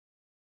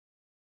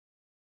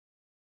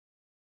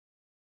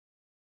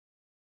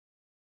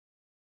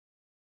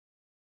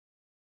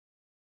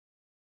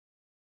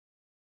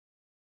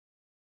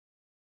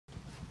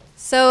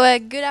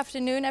Good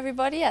afternoon,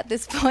 everybody. At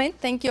this point,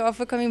 thank you all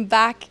for coming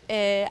back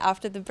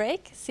after the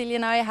break. Silje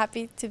and I are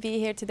happy to be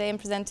here today and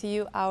present to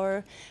you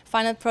our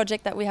final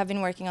project that we have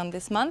been working on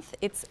this month.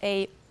 It's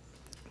a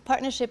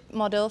partnership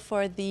model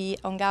for the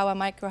Ongawa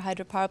micro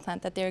hydropower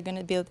plant that they're going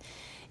to build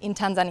in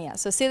Tanzania.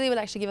 So Silje will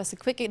actually give us a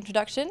quick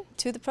introduction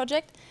to the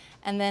project,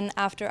 and then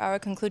after our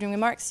concluding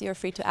remarks, you're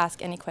free to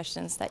ask any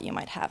questions that you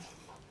might have.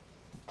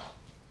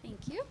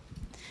 Thank you.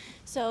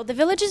 So the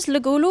villages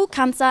Lugulu,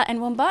 Kansa and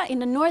Wumba in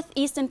the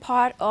northeastern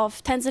part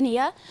of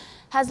Tanzania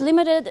has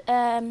limited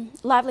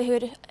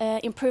livelihood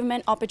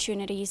improvement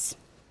opportunities.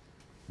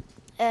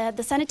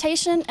 The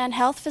sanitation and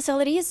health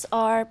facilities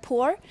are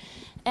poor,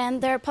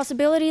 and their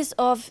possibilities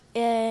of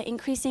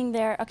increasing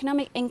their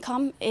economic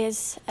income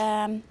is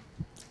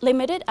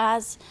limited,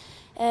 as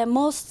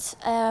most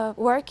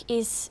work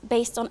is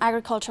based on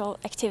agricultural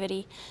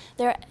activity.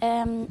 Their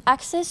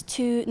access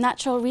to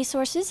natural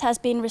resources has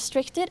been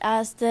restricted,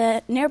 as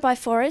the nearby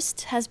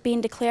forest has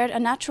been declared a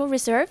natural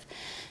reserve,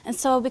 and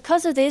so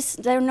because of this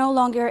they're no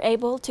longer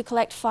able to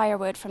collect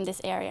firewood from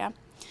this area.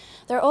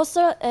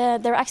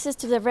 Their access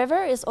to the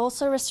river is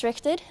also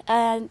restricted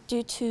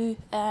due to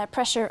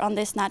pressure on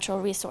this natural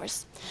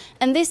resource.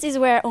 And this is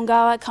where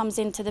Ongawa comes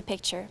into the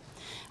picture.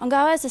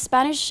 Ongawa is a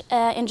Spanish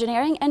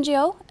engineering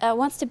NGO,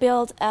 wants to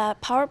build a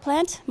power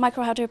plant,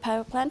 micro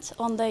hydropower plant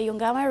on the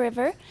Ongawa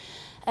River.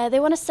 They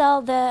want to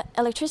sell the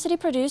electricity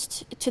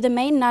produced to the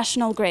main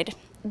national grid.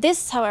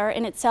 This, however,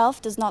 in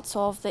itself does not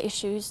solve the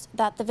issues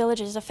that the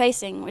villages are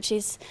facing, which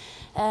is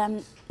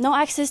no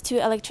access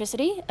to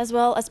electricity, as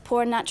well as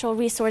poor natural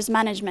resource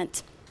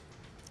management.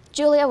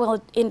 Julia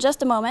will, in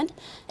just a moment,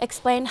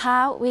 explain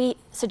how we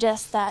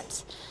suggest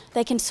that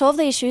they can solve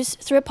the issues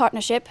through a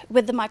partnership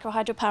with the micro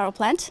hydropower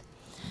plant.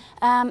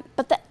 And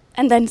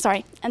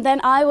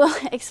then I will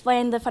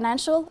explain the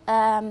financial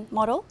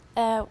model,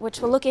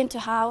 which will look into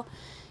how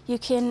you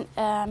can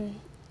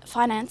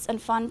finance and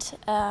fund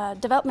a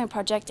development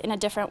project in a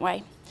different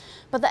way.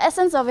 But the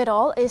essence of it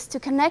all is to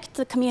connect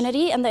the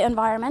community and the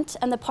environment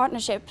and the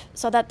partnership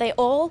so that they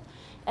all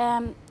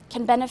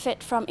can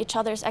benefit from each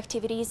other's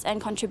activities and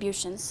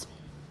contributions.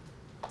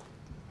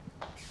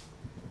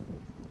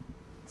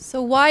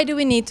 So why do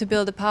we need to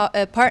build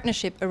a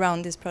partnership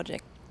around this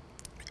project?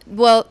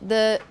 Well,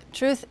 the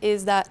truth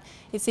is that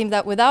it seems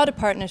that without a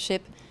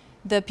partnership,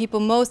 the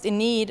people most in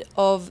need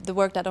of the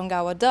work that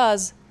Ongawa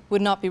does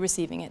would not be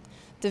receiving it.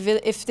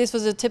 If this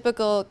was a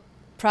typical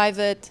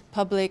private,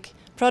 public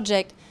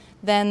project,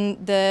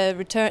 then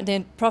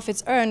the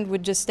profits earned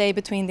would just stay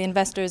between the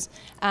investors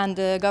and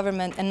the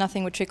government, and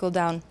nothing would trickle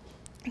down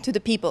to the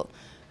people.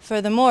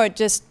 Furthermore,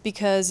 just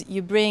because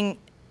you bring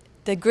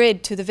the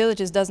grid to the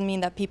villages doesn't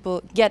mean that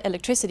people get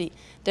electricity.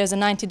 There's a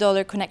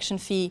 $90 connection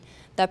fee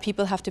that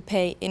people have to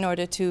pay in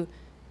order to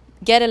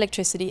get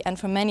electricity, and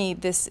for many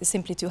this is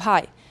simply too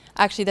high.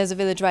 Actually, there's a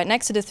village right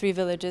next to the three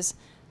villages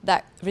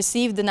that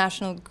received the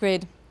national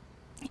grid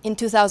in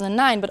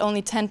 2009, but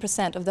only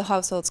 10% of the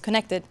households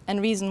connected,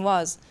 and reason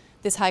was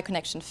this high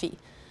connection fee.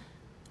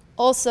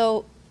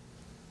 Also,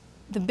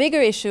 the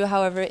bigger issue,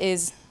 however,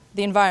 is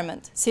the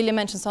environment. Silje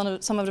mentioned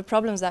some of the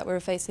problems that we're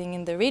facing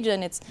in the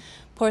region. It's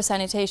poor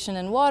sanitation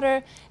and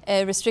water,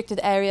 restricted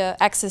area,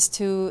 access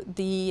to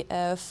the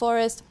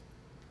forest,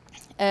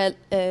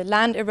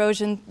 land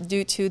erosion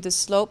due to the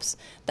slopes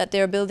that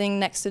they're building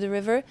next to the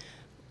river,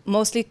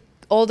 mostly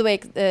all the way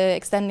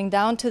extending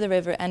down to the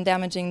river and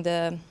damaging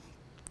the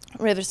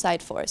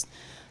riverside forest.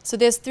 So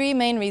there's three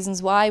main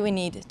reasons why we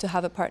need to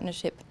have a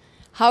partnership.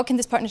 How can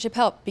this partnership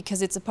help?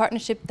 Because it's a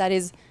partnership that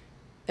is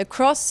a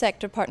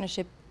cross-sector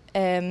partnership,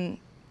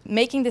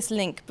 making this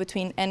link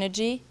between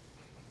energy,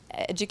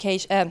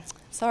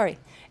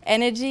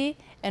 energy,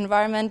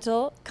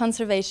 environmental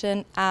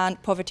conservation,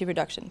 and poverty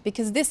reduction.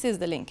 Because this is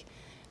the link.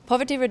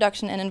 Poverty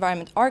reduction and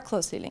environment are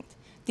closely linked.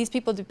 These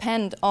people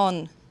depend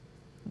on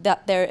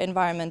that their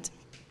environment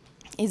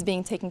is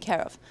being taken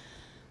care of.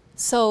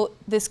 So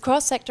this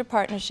cross-sector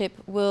partnership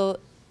will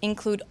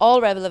include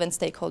all relevant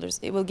stakeholders.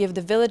 It will give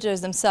the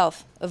villagers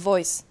themselves a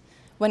voice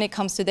when it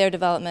comes to their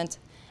development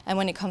and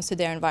when it comes to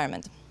their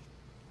environment.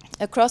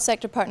 A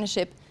cross-sector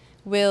partnership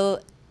will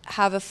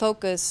have a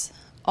focus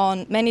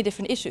on many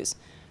different issues.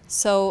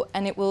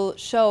 And it will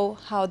show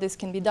how this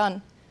can be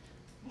done.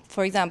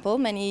 For example,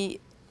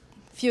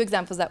 few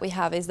examples that we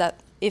have is that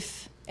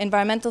if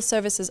environmental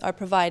services are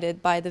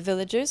provided by the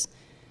villagers,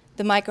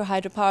 the micro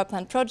hydropower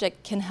plant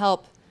project can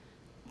help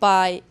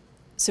by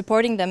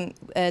supporting them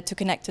to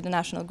connect to the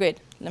national grid.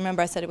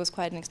 Remember, I said it was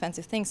quite an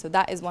expensive thing, so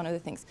that is one of the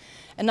things.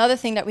 Another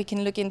thing that we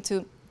can look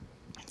into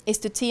is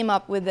to team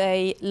up with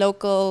a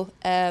local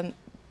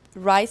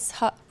rice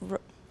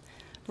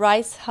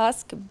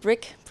husk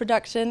brick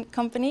production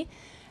company.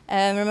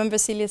 Remember,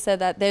 Silje said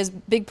that there's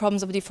big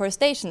problems of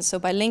deforestation, so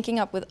by linking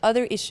up with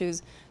other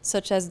issues,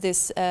 such as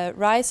this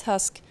rice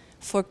husk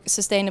for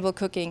sustainable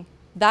cooking,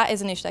 that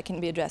is an issue that can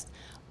be addressed.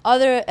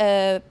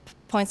 Other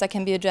points that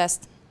can be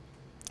addressed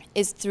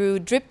is through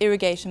drip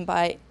irrigation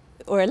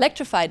or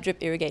electrified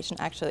drip irrigation,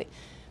 actually.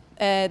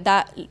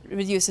 That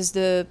reduces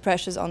the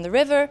pressures on the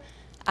river,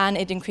 and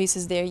it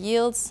increases their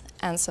yields,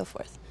 and so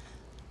forth.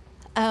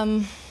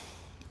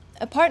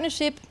 A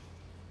partnership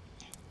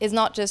is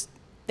not just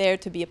there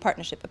to be a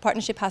partnership. A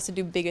partnership has to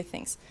do bigger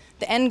things.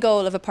 The end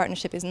goal of a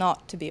partnership is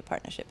not to be a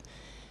partnership.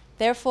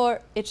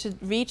 Therefore, it should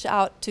reach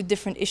out to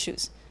different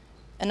issues.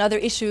 Another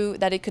issue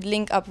that it could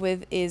link up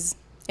with is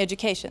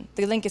education.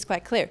 The link is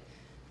quite clear.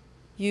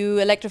 You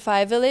electrify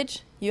a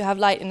village, you have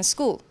light in a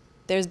school.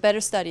 There's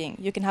better studying.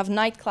 You can have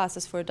night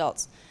classes for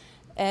adults.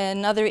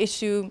 Another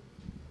issue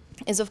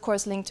is, of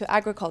course, linked to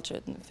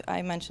agriculture.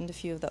 I mentioned a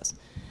few of those.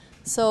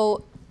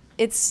 So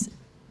it's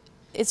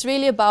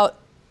really about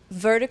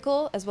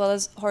vertical as well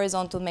as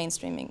horizontal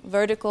mainstreaming.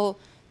 Vertical,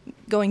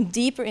 going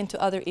deeper into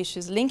other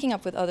issues, linking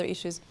up with other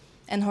issues,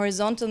 and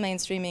horizontal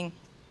mainstreaming,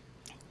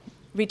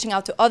 reaching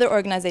out to other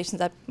organizations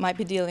that might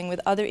be dealing with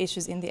other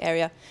issues in the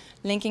area,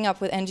 linking up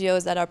with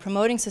NGOs that are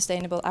promoting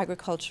sustainable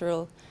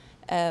agricultural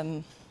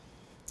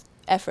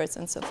efforts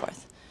and so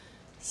forth.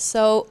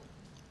 So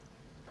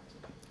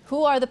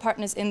who are the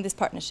partners in this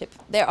partnership?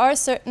 There are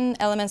certain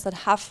elements that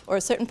have, or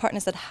certain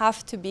partners that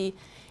have to be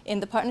in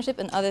the partnership,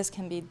 and others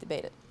can be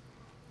debated.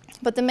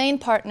 But the main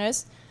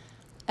partners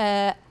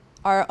are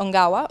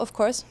Ongawa, of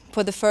course,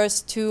 for the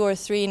first 2 or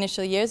 3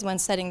 initial years when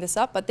setting this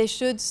up, but they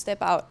should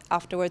step out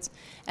afterwards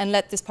and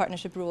let this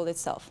partnership rule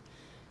itself.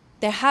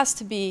 There has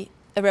to be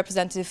a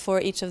representative for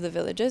each of the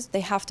villages.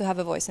 They have to have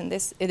a voice in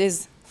this. It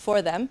is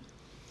for them.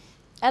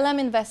 LM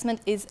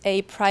Investment is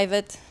a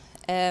private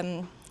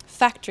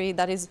factory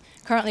that is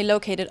currently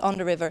located on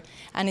the river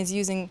and is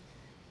using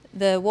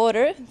the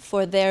water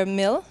for their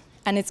mill,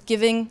 and it's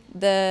giving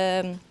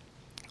the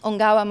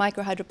Ongawa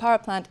micro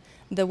hydropower plant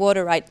the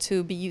water right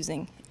to be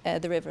using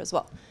the river as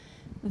well.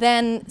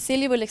 Then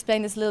Silje will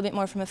explain this a little bit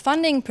more from a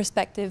funding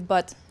perspective,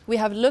 but we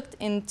have looked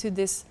into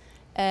this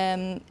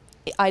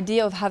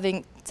idea of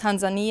having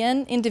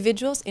Tanzanian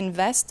individuals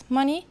invest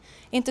money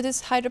into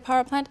this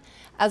hydropower plant,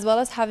 as well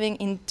as having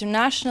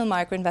international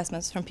micro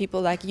investments from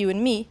people like you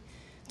and me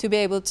to be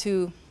able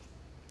to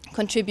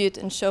contribute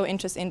and show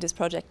interest in this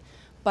project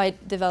by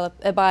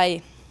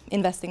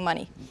investing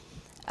money.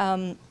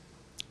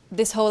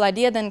 This whole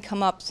idea then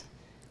come up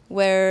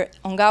where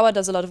Ongawa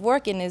does a lot of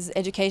work in is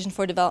education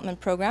for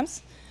development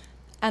programs.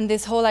 And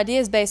this whole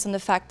idea is based on the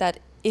fact that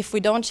if we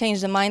don't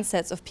change the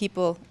mindsets of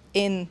people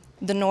in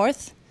the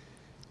north,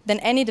 then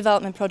any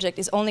development project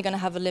is only going to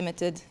have a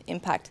limited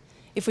impact.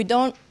 If we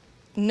don't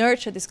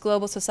nurture this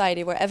global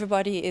society where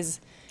everybody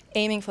is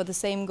aiming for the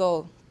same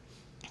goal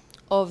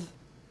of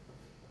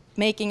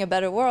making a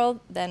better world,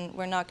 then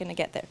we're not going to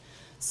get there.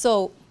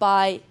 So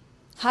by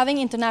having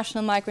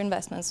international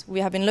micro-investments,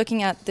 we have been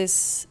looking at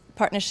this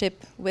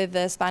partnership with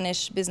a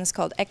Spanish business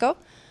called ECO,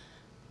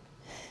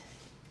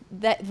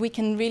 that we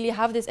can really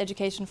have this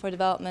education for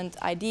development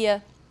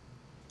idea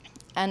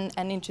and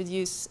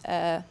introduce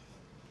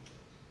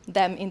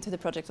them into the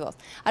project as well.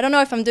 I don't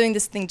know if I'm doing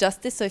this thing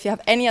justice, so if you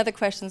have any other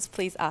questions,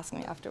 please ask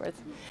me afterwards.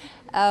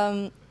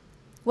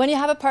 When you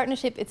have a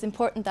partnership, it's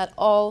important that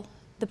all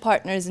the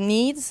partners'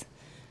 needs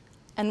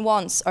and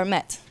wants are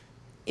met.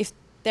 If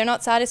they're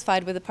not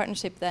satisfied with the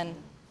partnership, then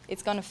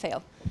it's going to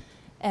fail.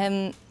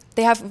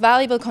 They have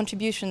valuable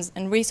contributions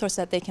and resources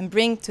that they can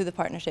bring to the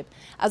partnership,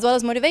 as well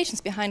as motivations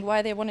behind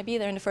why they want to be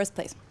there in the first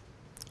place.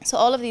 So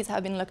all of these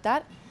have been looked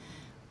at.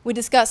 We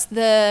discussed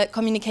the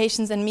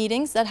communications and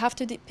meetings that have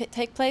to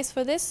take place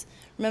for this.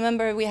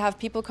 Remember, we have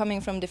people coming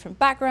from different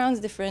backgrounds,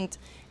 different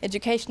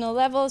educational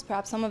levels.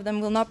 Perhaps some of them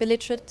will not be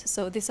literate,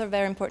 so these are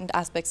very important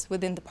aspects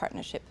within the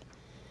partnership.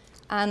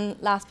 And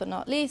last but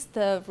not least,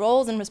 the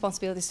roles and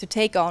responsibilities to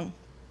take on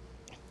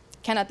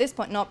can at this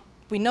point not,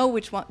 we know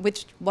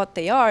what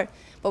they are,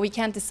 but we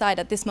can't decide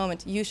at this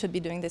moment, you should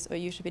be doing this or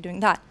you should be doing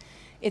that.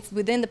 It's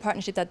within the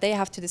partnership that they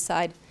have to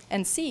decide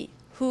and see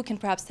who can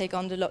perhaps take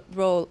on the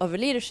role of a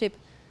leadership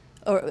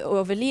or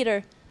of a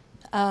leader.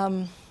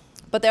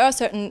 But there are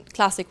certain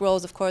classic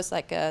roles, of course,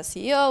 like a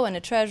CEO and a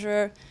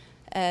treasurer,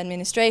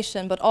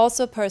 administration, but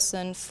also a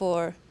person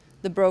for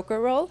the broker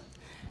role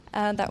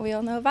that we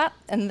all know about,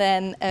 and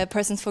then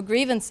persons for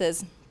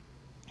grievances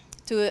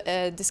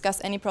to discuss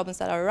any problems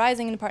that are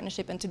arising in the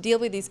partnership and to deal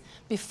with these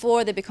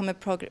before they become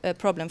a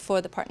problem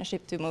for the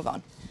partnership to move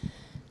on.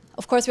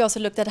 Of course, we also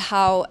looked at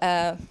how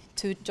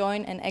to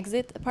join and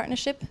exit a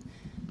partnership,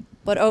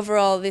 but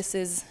overall this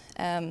is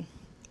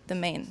the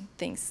main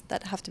things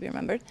that have to be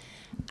remembered.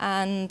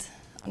 And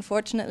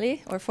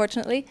unfortunately, or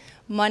fortunately,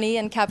 money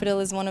and capital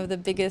is one of the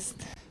biggest,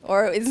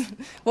 or is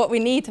what we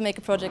need to make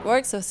a project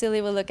work. So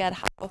Silje will look at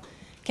how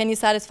can you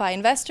satisfy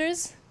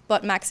investors,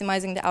 but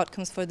maximizing the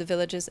outcomes for the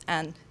villages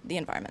and the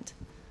environment.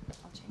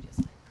 I'll change your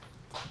slide.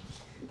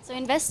 So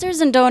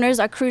investors and donors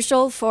are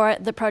crucial for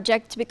the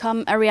project to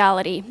become a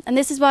reality. And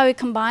this is why we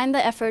combine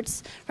the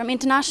efforts from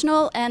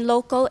international and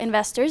local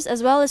investors,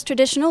 as well as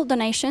traditional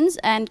donations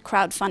and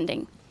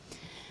crowdfunding.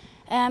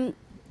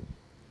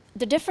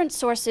 The different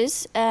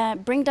sources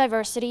bring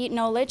diversity,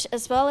 knowledge,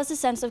 as well as a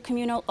sense of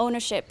communal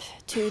ownership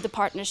to the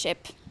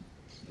partnership.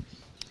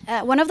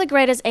 One of the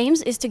greatest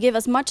aims is to give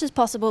as much as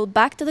possible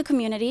back to the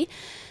community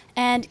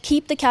and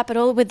keep the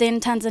capital within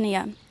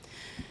Tanzania.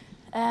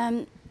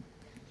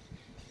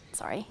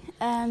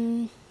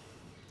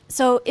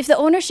 So if the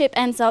ownership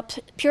ends up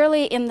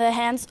purely in the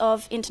hands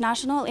of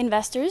international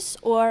investors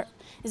or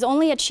is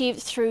only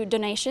achieved through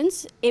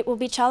donations, it will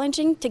be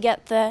challenging to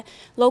get the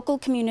local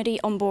community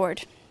on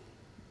board.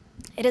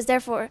 It is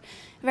therefore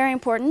very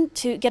important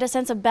to get a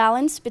sense of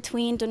balance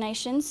between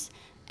donations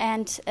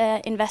and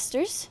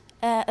investors,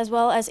 as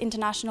well as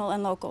international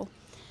and local.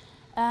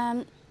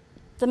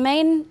 The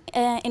main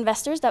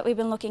investors that we've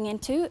been looking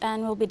into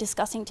and we'll be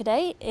discussing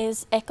today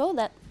is ECO,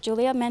 that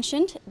Julia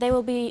mentioned. They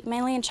will be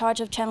mainly in charge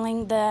of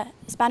channeling the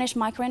Spanish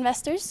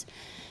micro-investors.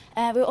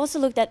 We also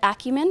looked at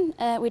Acumen,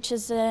 which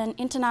is an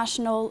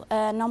international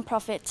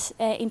non-profit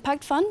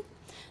impact fund.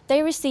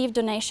 They receive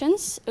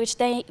donations, which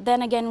they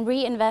then again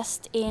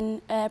reinvest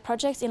in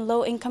projects in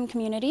low-income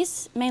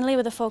communities, mainly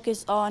with a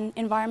focus on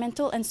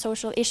environmental and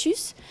social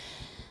issues.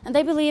 And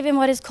they believe in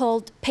what is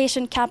called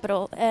patient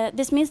capital.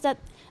 This means that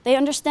they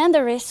understand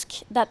the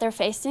risk that they're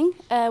facing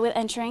with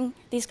entering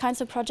these kinds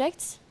of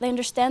projects. They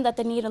understand that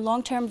they need a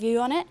long-term view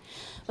on it,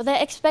 but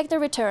they expect a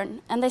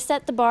return, and they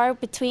set the bar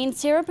between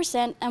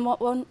 0% and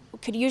what one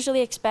could usually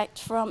expect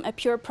from a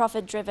pure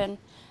profit-driven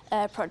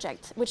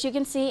project, which you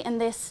can see in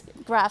this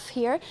graph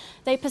here.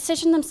 They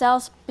position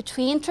themselves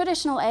between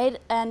traditional aid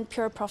and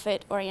pure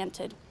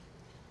profit-oriented.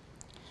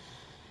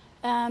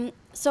 And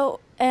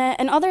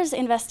others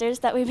investors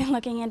that we've been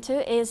looking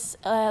into is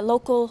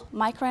local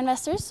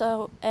micro-investors,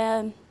 so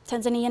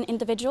Tanzanian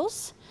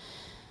individuals.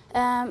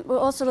 We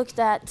also looked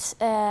at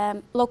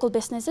local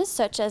businesses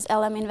such as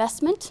LM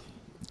Investment.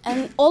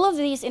 And all of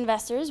these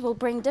investors will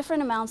bring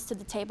different amounts to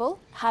the table,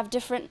 have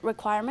different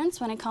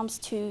requirements when it comes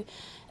to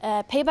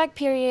payback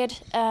period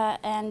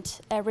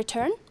and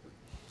return.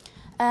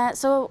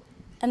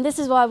 And this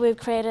is why we've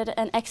created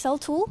an Excel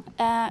tool.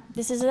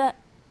 This is a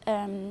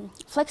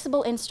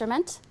flexible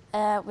instrument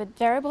with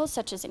variables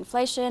such as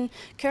inflation,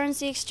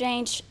 currency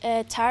exchange,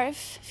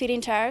 feed-in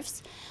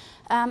tariffs.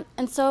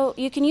 And so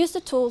you can use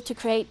the tool to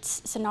create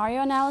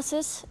scenario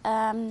analysis.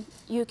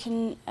 You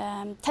can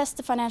test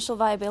the financial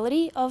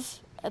viability of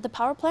the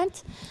power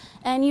plant,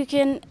 and you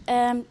can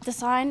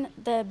design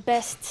the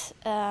best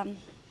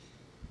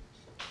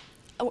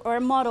or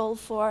a model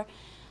for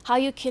how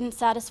you can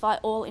satisfy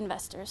all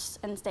investors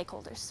and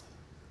stakeholders.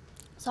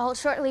 So I'll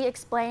shortly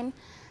explain.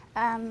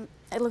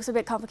 It looks a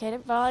bit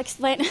complicated, but I'll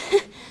explain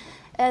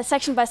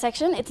section by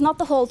section. It's not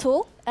the whole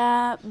tool,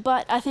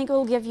 but I think it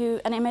will give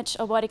you an image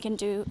of what it can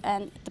do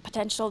and the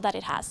potential that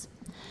it has.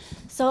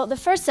 So the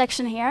first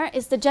section here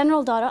is the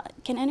general data.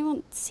 Can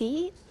anyone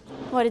see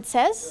what it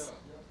says?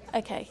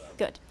 Okay,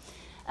 good.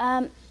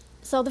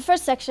 So the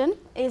first section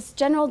is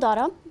general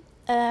data,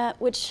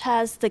 which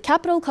has the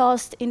capital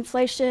cost,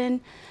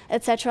 inflation,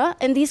 etc.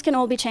 And these can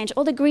all be changed.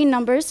 All the green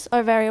numbers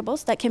are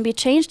variables that can be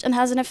changed and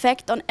has an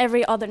effect on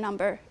every other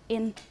number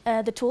in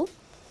the tool.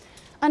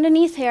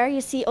 Underneath here,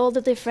 you see all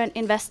the different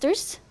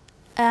investors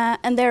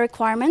and their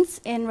requirements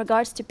in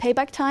regards to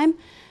payback time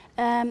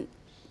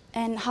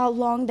and how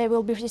long they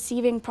will be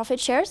receiving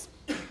profit shares.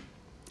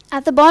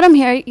 At the bottom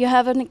here, you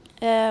have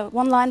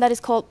one line that is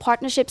called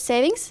partnership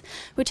savings,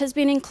 which has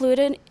been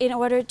included in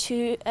order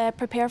to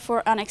prepare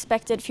for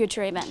unexpected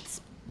future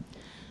events.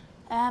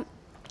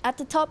 At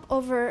the top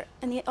over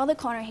in the other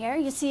corner here,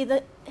 you see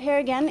that here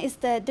again is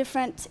the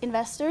different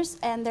investors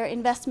and their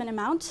investment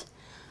amount.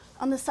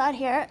 On the side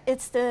here,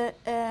 it's the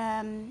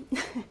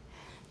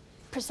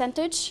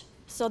percentage,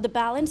 so the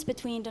balance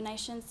between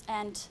donations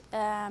and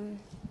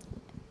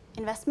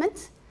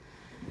investment.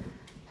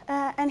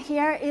 And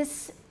here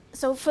is,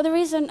 so for the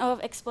reason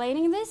of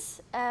explaining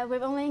this,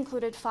 we've only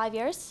included 5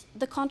 years.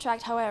 The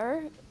contract,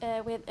 however,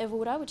 with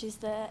Evora, which is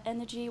the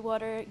Energy,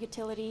 Water,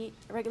 Utility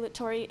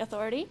Regulatory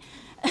Authority,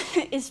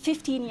 is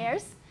 15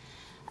 years.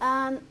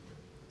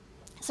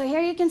 So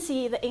here you can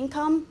see the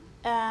income,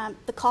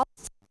 the cost,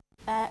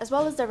 as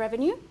well as the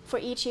revenue for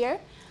each year.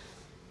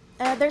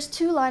 There's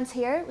 2 lines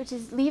here, which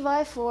is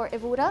Levi for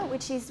Evora,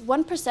 which is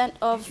 1%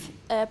 of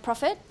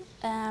profit,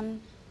 and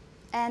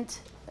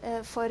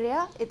for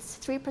REA, it's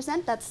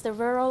 3%. That's the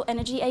Rural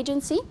Energy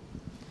Agency.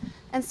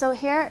 And so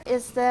here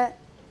is the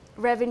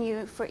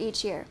revenue for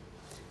each year.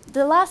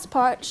 The last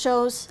part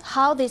shows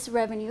how this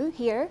revenue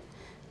here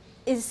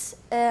is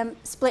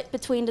split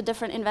between the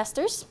different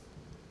investors.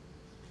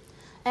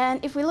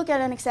 And if we look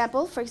at an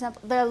example, for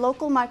example, the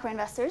local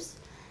micro-investors,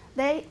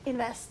 they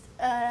invest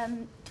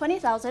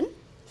 20,000.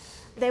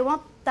 They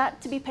want that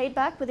to be paid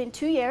back within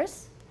 2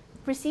 years,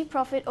 receive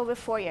profit over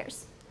 4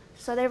 years.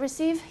 So they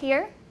receive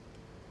here,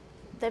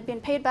 they've been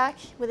paid back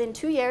within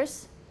 2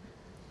 years,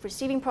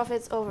 receiving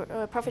profits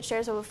over profit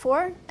shares over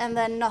 4, and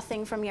then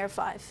nothing from year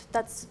 5.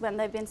 That's when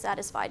they've been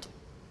satisfied.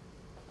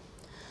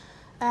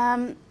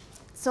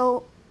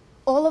 So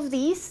all of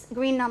these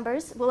green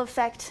numbers will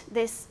affect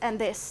this,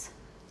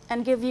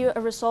 and give you a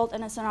result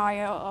and a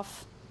scenario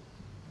of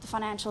the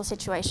financial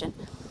situation.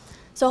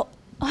 So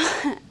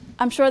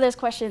I'm sure there's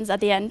questions at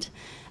the end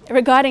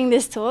regarding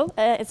this tool.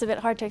 It's a bit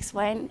hard to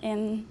explain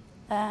in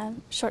a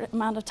short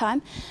amount of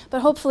time,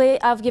 but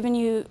hopefully I've given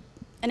you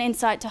an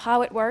insight to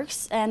how it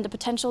works and the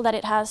potential that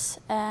it has,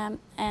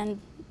 and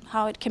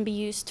how it can be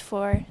used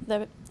for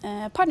the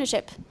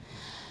partnership.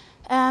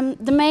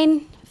 The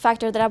main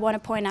factor that I want to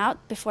point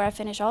out before I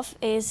finish off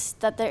is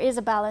that there is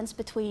a balance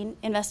between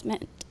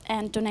investment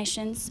and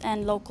donations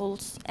and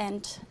locals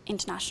and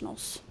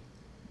internationals.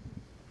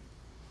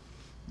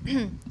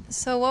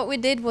 So what we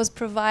did was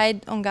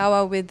provide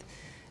Ongawa with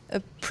a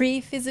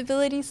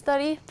pre-feasibility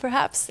study,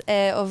 perhaps,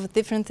 of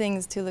different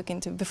things to look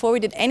into. Before we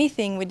did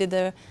anything, we did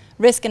a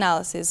risk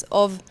analysis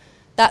of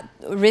that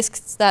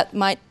risks that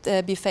might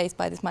be faced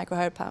by this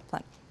micro-hydropower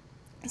plant.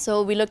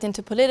 So we looked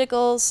into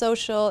political,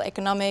 social,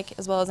 economic,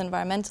 as well as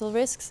environmental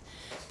risks.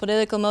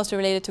 Political mostly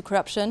related to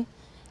corruption.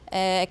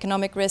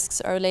 Economic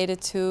risks are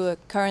related to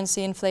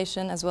currency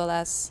inflation, as well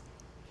as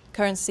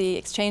currency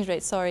exchange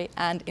rate,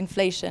 and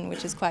inflation,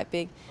 which is quite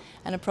big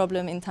and a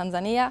problem in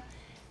Tanzania.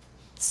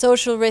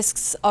 Social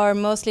risks are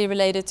mostly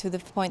related to the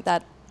point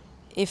that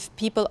if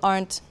people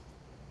aren't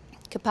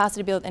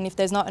capacity built and if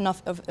there's not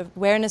enough of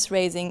awareness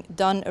raising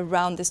done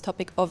around this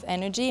topic of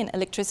energy and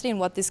electricity and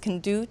what this can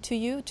do to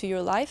you, to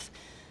your life,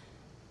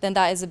 then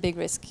that is a big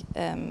risk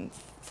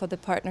for the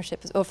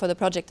partnership or for the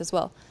project as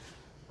well.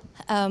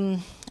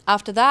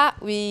 After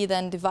that, we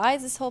then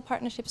devised this whole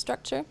partnership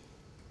structure.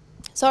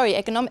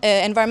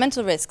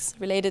 Environmental risks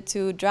related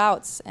to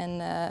droughts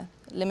and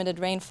limited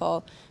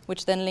rainfall,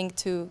 which then link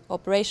to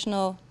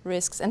operational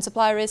risks and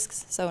supply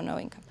risks, so no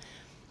income.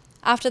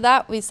 After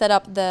that, we set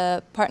up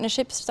the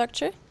partnership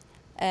structure,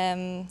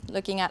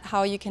 looking at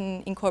how you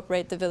can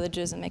incorporate the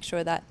villages and make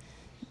sure that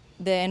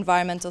the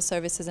environmental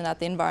services and that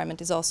the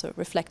environment is also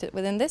reflected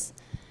within this.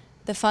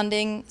 The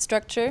funding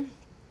structure,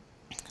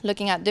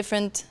 looking at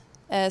different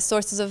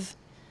sources of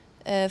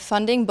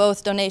funding,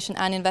 both donation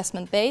and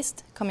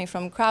investment-based, coming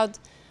from crowd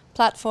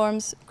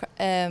platforms,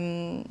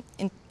 in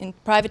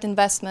private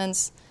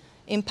investments,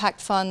 impact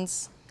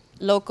funds,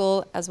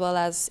 local as well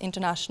as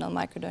international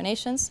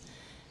micro-donations.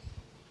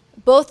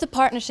 Both the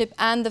partnership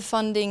and the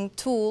funding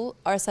tool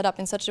are set up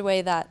in such a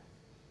way that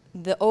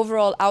the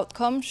overall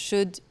outcome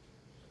should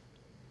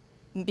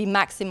be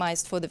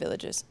maximized for the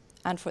villagers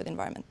and for the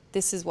environment.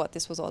 This is what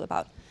this was all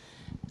about.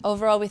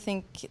 Overall, we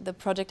think the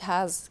project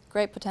has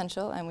great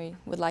potential and we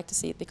would like to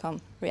see it become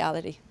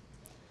reality.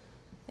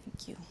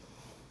 Thank you.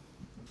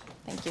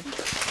 Thank you.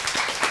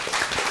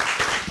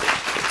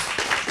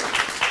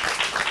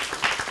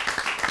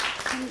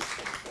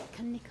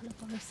 Can Nicola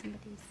borrow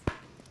somebody's?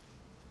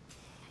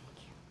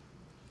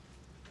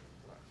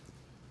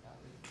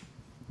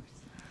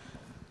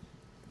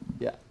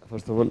 Yeah,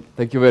 first of all,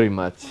 thank you very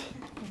much.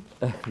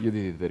 You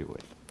did it very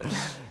well.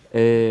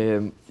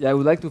 Yeah, I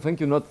would like to thank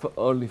you not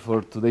only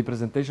for today's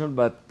presentation,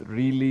 but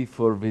really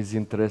for these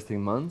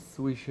interesting months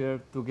we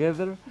shared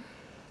together.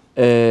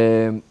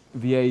 The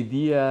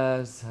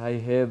ideas I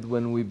had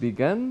when we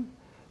began,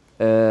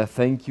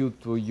 thank you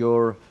to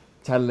your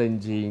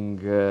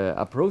challenging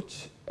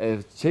approach,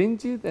 have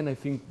changed, and I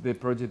think the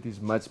project is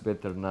much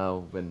better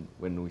now than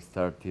when we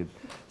started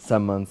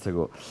some months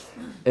ago.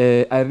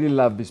 I really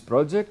love this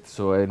project,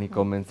 so any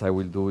comments I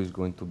will do is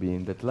going to be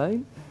in that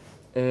line.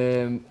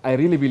 I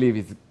really believe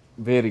it's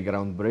very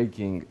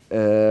groundbreaking.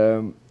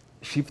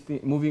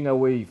 Moving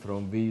away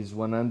from this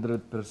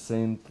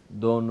 100%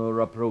 donor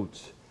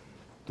approach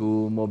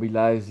to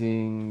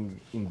mobilizing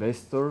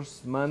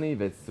investors' money,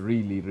 that's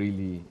really,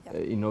 really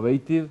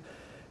innovative.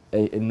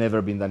 It's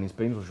never been done in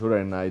Spain for sure,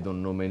 and I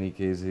don't know many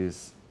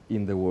cases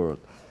in the world.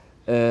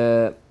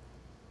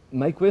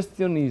 My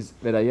question is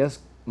that I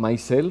ask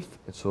myself,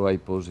 so I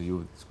pose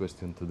you this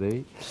question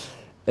today.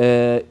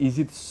 Is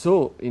it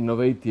so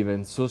innovative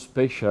and so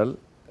special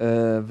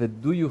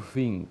that do you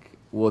think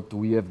what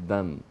we have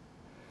done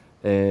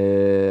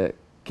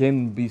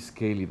can be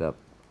scaled up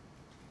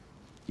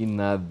in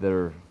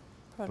other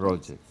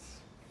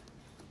projects?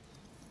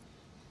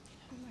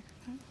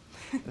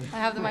 I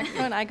have the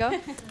microphone, I go.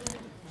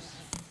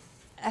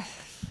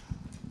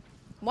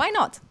 Why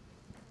not?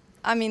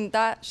 I mean,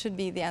 that should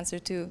be the answer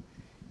to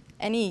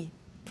any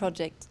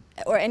project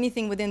or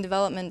anything within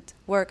development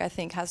work, I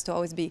think, has to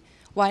always be,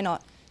 why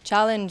not?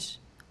 Challenge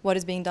what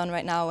is being done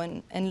right now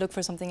and look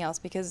for something else,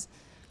 because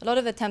a lot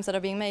of attempts that are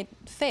being made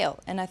fail.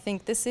 And I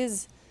think this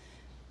is,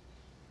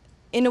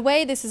 in a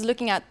way, this is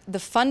looking at the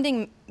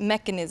funding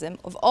mechanism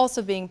of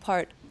also being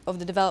part of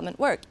the development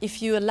work.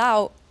 If you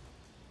allow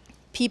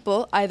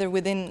people either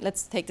within,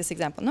 let's take this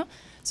example, no?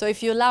 So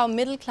if you allow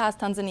middle-class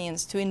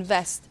Tanzanians to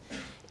invest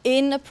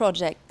in a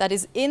project that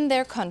is in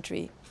their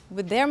country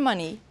with their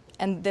money,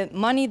 and the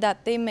money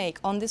that they make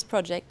on this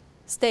project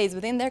stays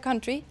within their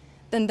country,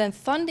 then the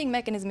funding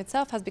mechanism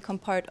itself has become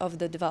part of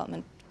the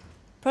development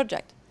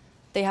project.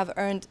 They have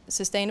earned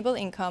sustainable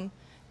income.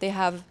 They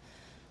have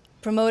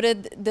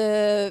promoted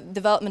the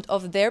development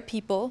of their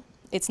people.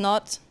 It's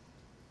not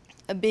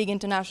a big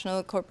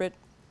international corporate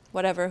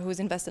whatever who's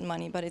invested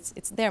money, but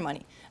it's their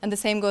money. And the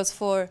same goes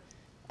for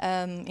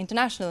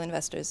international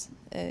investors.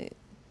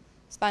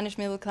 Spanish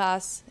middle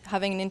class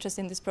having an interest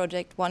in this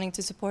project, wanting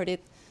to support it,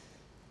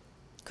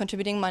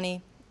 contributing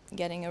money,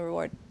 getting a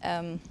reward.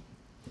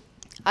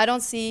 I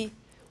don't see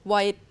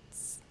why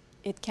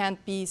it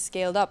can't be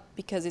scaled up,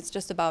 because it's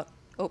just about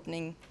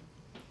opening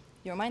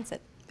your mindset,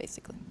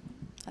 basically,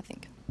 I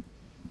think.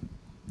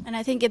 And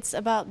I think it's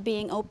about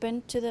being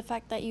open to the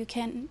fact that you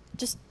can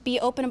just be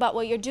open about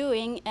what you're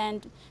doing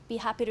and be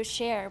happy to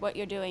share what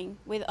you're doing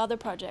with other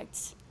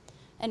projects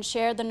and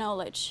share the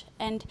knowledge.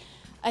 And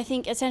I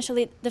think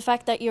essentially the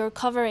fact that you're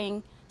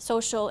covering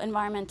social,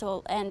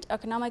 environmental, and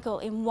economical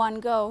in one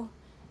go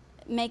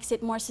makes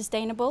it more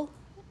sustainable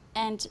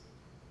and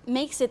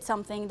makes it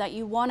something that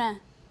you wanna,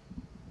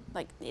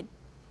 like,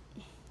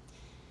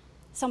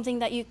 something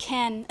that you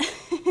can.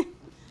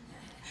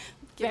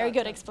 Very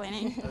good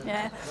explaining.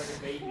 Yeah.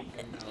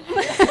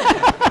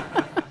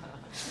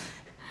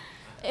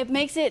 It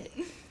makes it,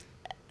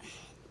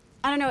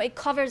 I don't know, it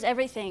covers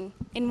everything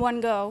in one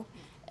go.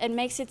 It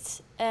makes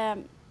it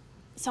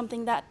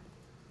something that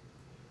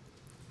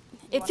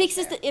it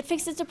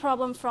fixes the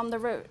problem from the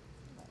root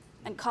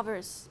and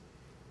covers,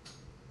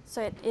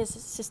 so it is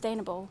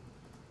sustainable.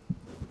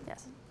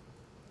 Yes.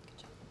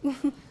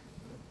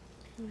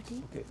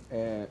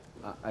 Okay.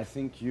 I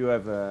think you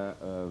have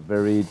a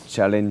very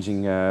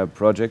challenging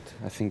project.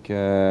 I think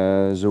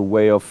the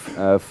way of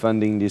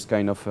funding this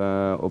kind of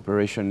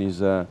operation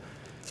is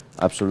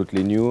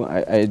absolutely new.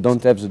 I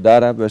don't have the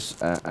data, but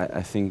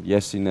I think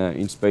yes,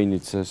 in Spain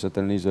it's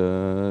certainly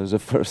the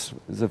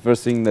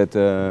first thing that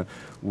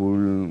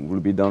will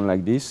be done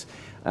like this.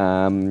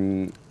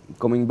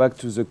 Coming back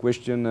to the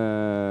question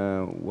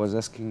was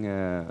asking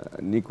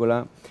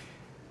Nicola.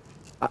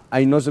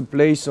 I know the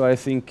place, so I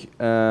think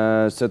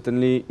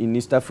certainly in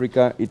East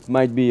Africa it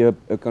might be a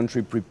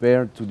country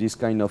prepared to this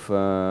kind of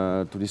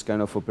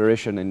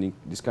operation and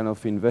this kind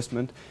of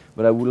investment.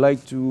 But I would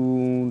like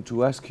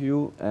to ask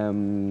you,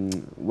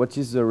 what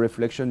is the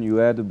reflection you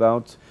had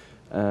about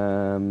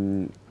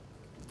the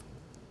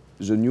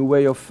new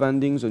way of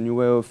funding, the new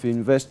way of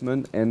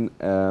investment, and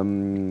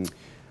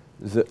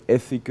the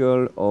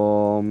ethical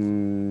or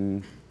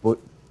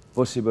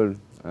possible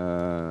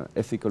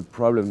ethical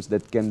problems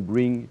that can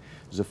bring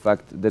the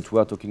fact that we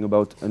are talking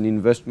about an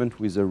investment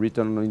with a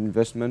return on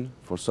investment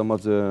for some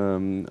of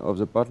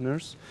the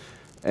partners,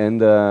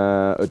 and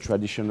a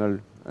traditional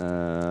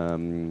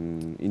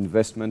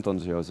investment on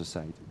the other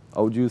side.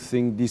 How do you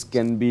think this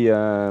can be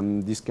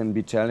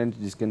challenged?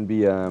 This can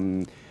be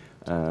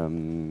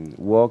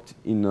worked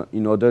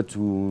in order to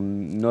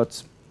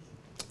not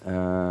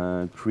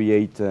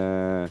create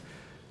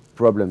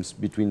problems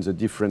between the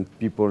different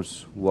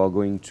peoples who are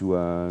going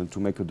to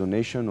make a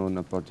donation or an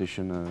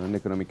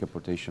economic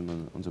apportation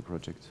on the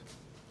project.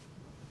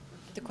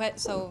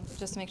 So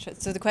just to make sure,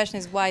 so the question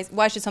is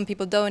why should some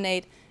people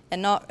donate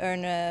and not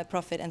earn a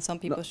profit, and some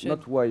people should?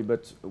 Not why,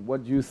 but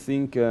what do you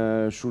think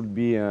should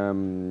be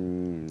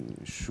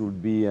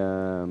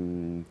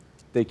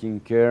taken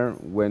care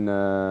when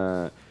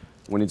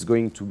it's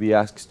going to be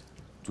asked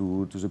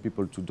to the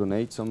people to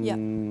donate some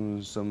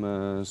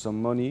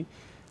money,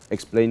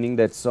 explaining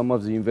that some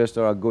of the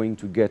investors are going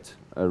to get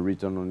a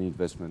return on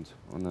investment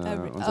on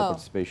the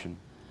participation.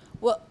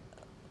 Well,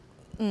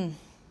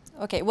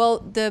 okay. Well,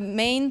 the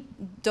main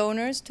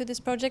donors to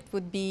this project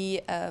would be.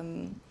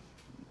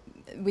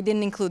 We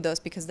didn't include those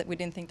because we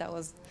didn't think that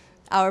was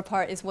our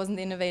part. It wasn't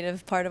the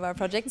innovative part of our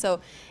project. So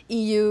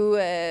EU,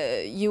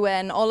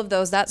 UN, all of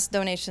those. That's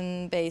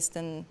donation based,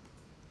 and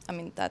I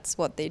mean that's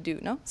what they do.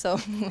 No, so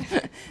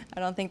I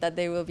don't think that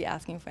they will be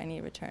asking for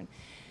any return.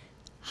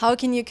 How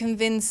can you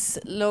convince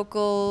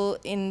local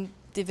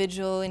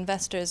individual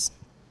investors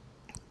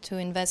to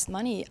invest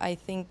money? I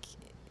think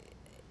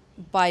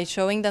by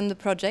showing them the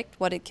project,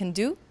 what it can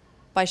do,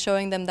 by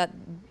showing them that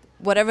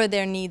whatever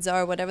their needs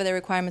are, whatever their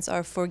requirements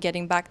are for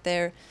getting back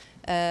their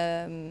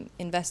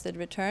invested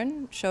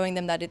return, showing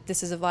them that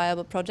this is a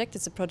viable project.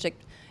 It's a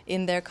project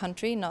in their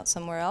country, not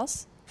somewhere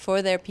else,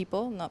 for their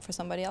people, not for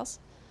somebody else.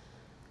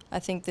 I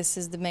think this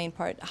is the main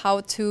part.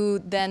 How to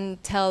then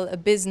tell a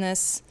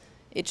business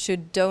it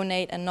should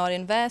donate and not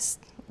invest,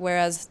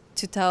 whereas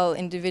to tell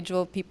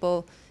individual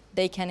people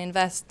they can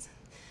invest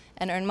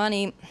and earn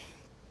money.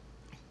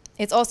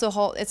 It's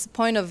also it's the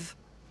point of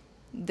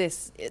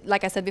this.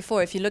 Like I said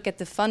before, if you look at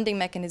the funding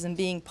mechanism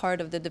being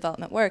part of the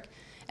development work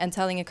and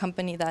telling a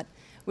company that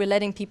we're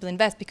letting people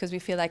invest because we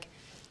feel like,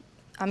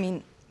 I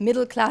mean,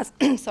 middle class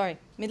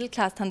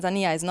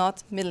Tanzania is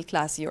not middle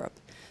class Europe.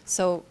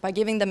 So by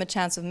giving them a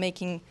chance of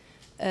making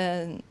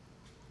a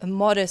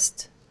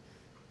modest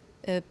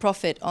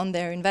profit on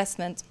their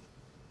investment,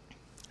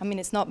 I mean,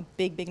 it's not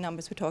big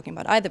numbers we're talking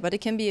about either, but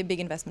it can be a big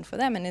investment for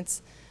them, and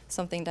it's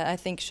something that I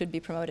think should be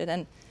promoted.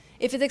 And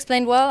if it's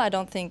explained well, I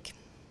don't think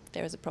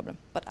there is a problem,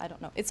 but I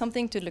don't know. It's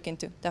something to look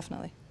into,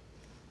 definitely.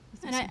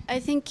 And I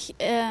think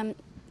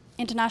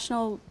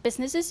international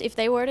businesses, if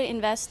they were to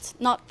invest,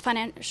 not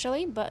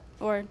financially,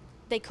 or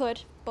they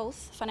could,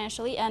 both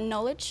financially and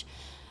knowledge,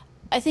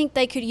 I think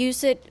they could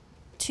use it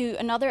to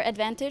another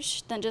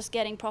advantage than just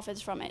getting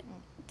profits from it.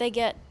 They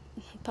get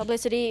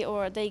publicity,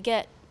 or they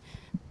get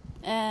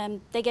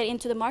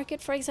into the market,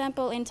 for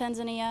example, in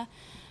Tanzania.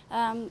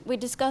 We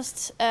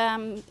discussed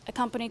a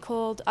company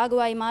called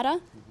Agua Imara,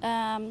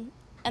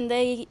 and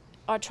they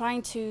are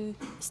trying to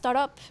start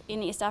up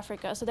in East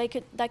Africa. So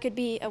that could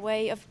be a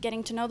way of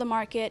getting to know the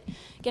market,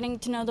 getting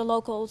to know the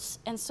locals,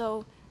 and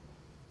so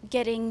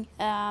getting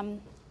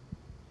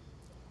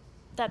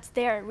that's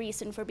their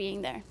reason for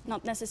being there,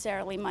 not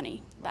necessarily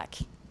money back.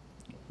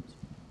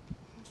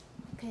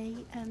 Okay,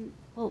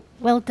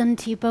 well done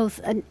to you both,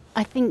 and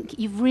I think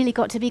you've really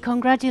got to be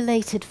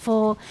congratulated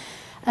for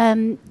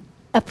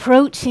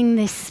approaching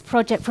this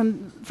project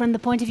from the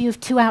point of view of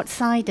two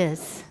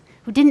outsiders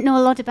who didn't know a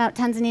lot about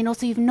Tanzania, and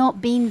also you've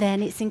not been there,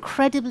 and it's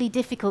incredibly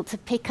difficult to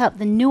pick up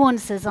the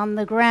nuances on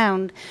the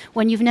ground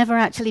when you've never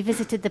actually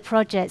visited the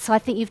project. So I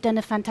think you've done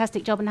a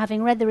fantastic job, and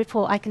having read the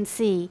report, I can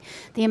see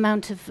the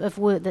amount of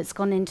work that's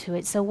gone into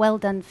it, so well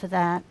done for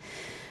that.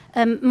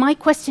 My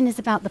question is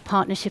about the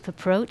partnership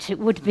approach, it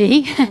would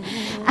be.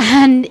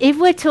 And if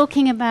we're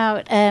talking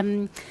about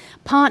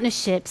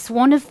partnerships,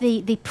 one of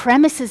the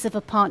premises of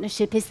a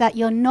partnership is that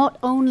you're not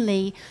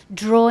only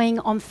drawing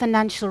on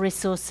financial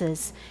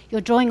resources, you're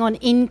drawing on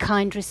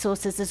in-kind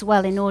resources as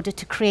well in order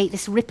to create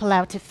this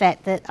ripple-out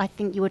effect that I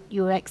think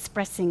you were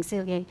expressing,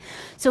 Silje.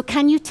 So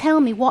can you tell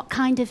me what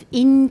kind of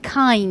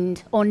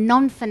in-kind or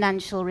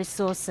non-financial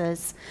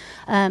resources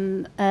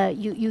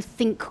you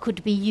think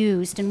could be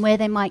used and where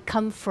they might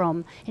come from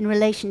in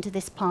relation to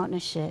this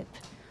partnership?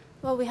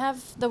 Well, we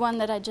have the one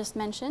that I just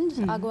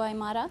mentioned, Agua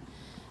Aymara,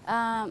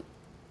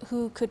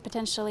 who could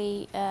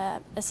potentially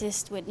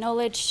assist with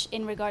knowledge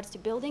in regards to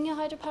building a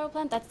hydropower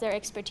plant. That's their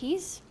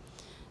expertise.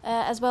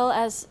 As well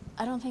as,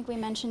 I don't think we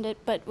mentioned it,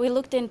 but we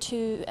looked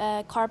into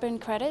carbon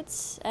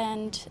credits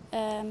and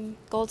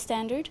gold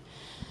standard.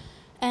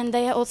 And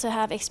they also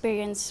have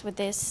experience with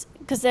this,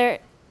 because they're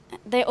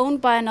owned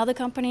by another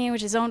company,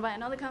 which is owned by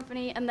another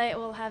company, and they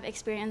all have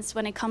experience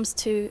when it comes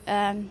to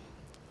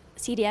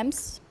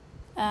CDMs.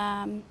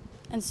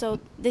 And so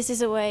this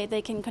is a way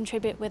they can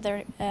contribute with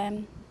their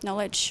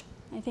knowledge,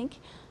 I think.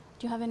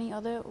 Do you have any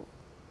other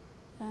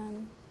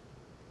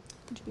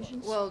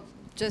contributions? Well,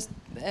 just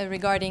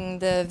regarding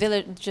the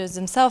villages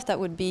themselves that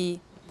would be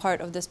part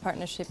of this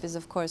partnership is,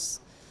 of course,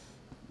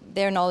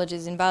 their knowledge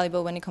is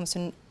invaluable when it comes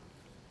to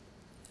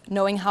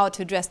knowing how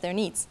to address their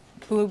needs.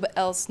 Who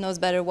else knows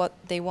better what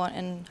they want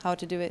and how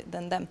to do it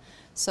than them?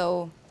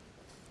 So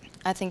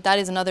I think that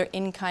is another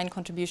in-kind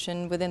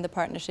contribution within the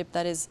partnership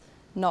that is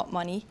not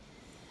money.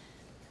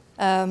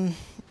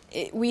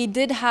 We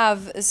did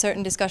have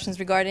certain discussions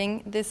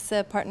regarding this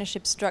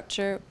partnership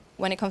structure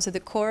when it comes to the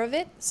core of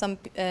it.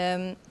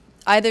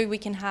 Either we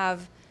can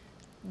have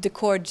the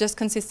core just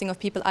consisting of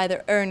people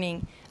either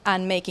earning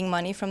and making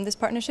money from this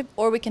partnership,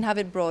 or we can have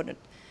it broadened,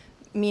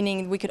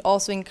 meaning we could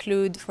also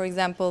include, for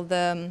example,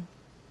 the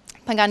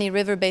Pangani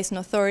River Basin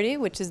Authority,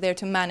 which is there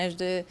to manage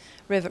the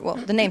river. Well,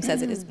 the name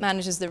says it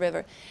manages the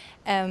river.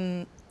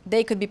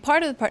 They could be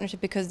part of the partnership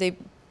because they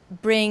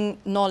bring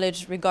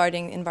knowledge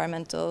regarding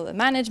environmental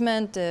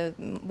management,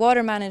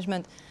 water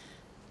management.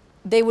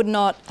 They would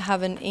not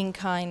have an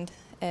in-kind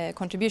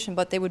contribution,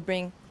 but they would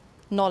bring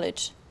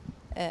knowledge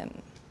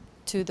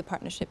to the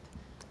partnership.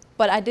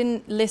 But I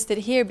didn't list it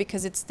here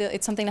because it's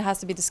something that has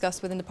to be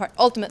discussed within the part.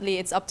 Ultimately,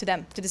 it's up to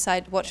them to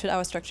decide what should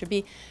our structure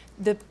be.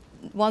 The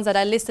ones that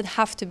I listed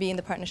have to be in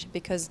the partnership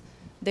because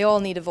they all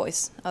need a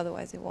voice,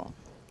 otherwise it won't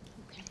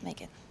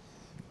make it.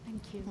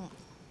 Thank you.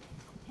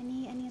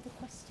 Any other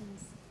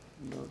questions?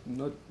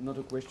 No, not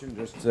a question,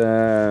 just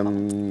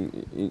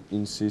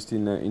insist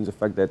in the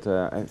fact that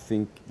I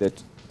think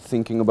that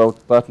thinking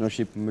about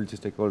partnership,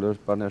 multi-stakeholder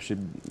partnership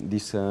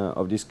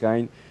of this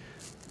kind,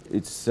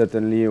 it's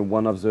certainly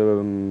one of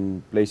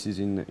the places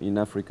in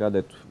Africa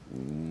that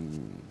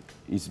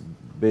is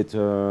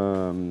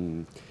better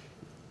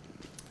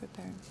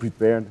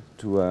prepared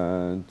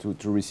to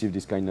receive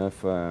this kind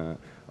of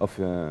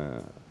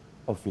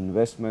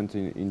investment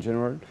in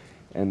general.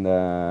 And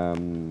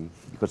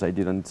because I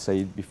didn't say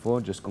it before,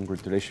 just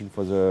congratulations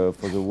for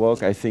the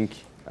work. I think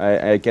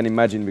I can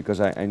imagine, because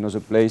I know the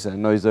place, I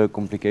know the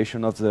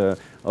complication of the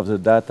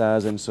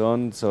data and so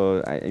on.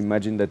 So I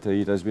imagine that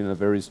it has been a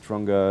very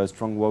strong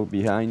work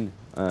behind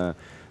the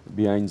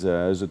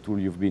tool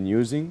you've been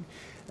using,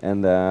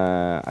 and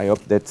I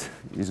hope that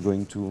is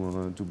going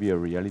to be a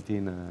reality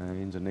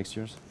in the next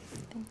years.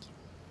 Thank you.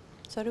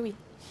 So do we.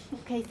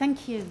 Okay,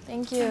 thank you.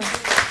 Thank you.